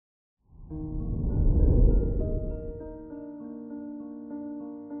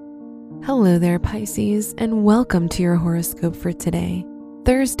Hello there, Pisces, and welcome to your horoscope for today,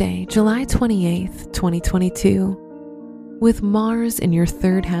 Thursday, July 28th, 2022. With Mars in your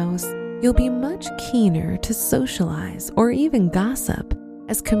third house, you'll be much keener to socialize or even gossip,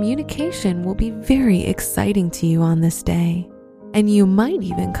 as communication will be very exciting to you on this day, and you might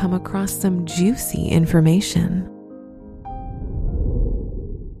even come across some juicy information.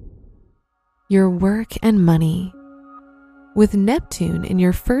 Your work and money. With Neptune in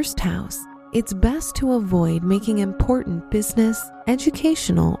your first house, it's best to avoid making important business,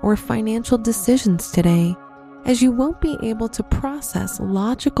 educational, or financial decisions today, as you won't be able to process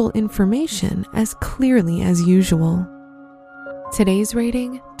logical information as clearly as usual. Today's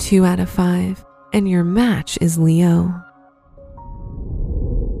rating, 2 out of 5, and your match is Leo.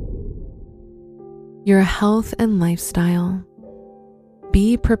 Your health and lifestyle.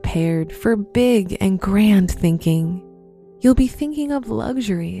 Be prepared for big and grand thinking. You'll be thinking of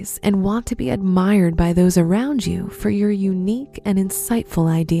luxuries and want to be admired by those around you for your unique and insightful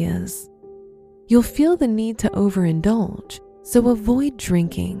ideas. You'll feel the need to overindulge, so avoid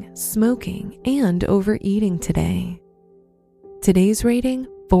drinking, smoking, and overeating today. Today's rating,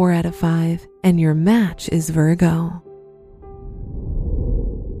 4 out of 5, and your match is Virgo.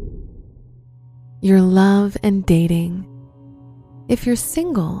 Your love and dating. If you're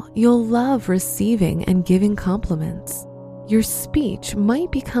single, you'll love receiving and giving compliments. Your speech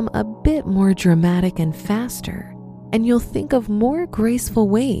might become a bit more dramatic and faster, and you'll think of more graceful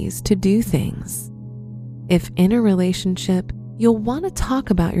ways to do things. If in a relationship, you'll want to talk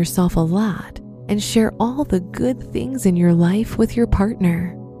about yourself a lot and share all the good things in your life with your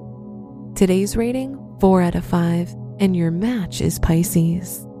partner. Today's rating, 4 out of 5, and your match is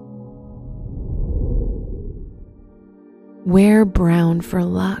Pisces. Wear brown for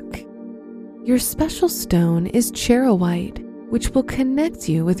luck. Your special stone is charoite, which will connect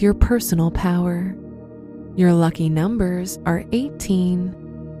you with your personal power. Your lucky numbers are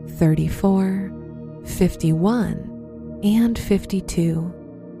 18, 34, 51, and 52.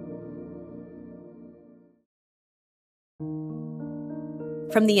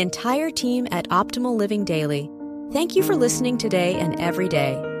 From the entire team at Optimal Living Daily, thank you for listening today and every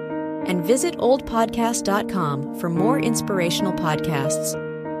day. And visit oldpodcast.com for more inspirational podcasts.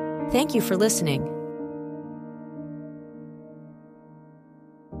 Thank you for listening.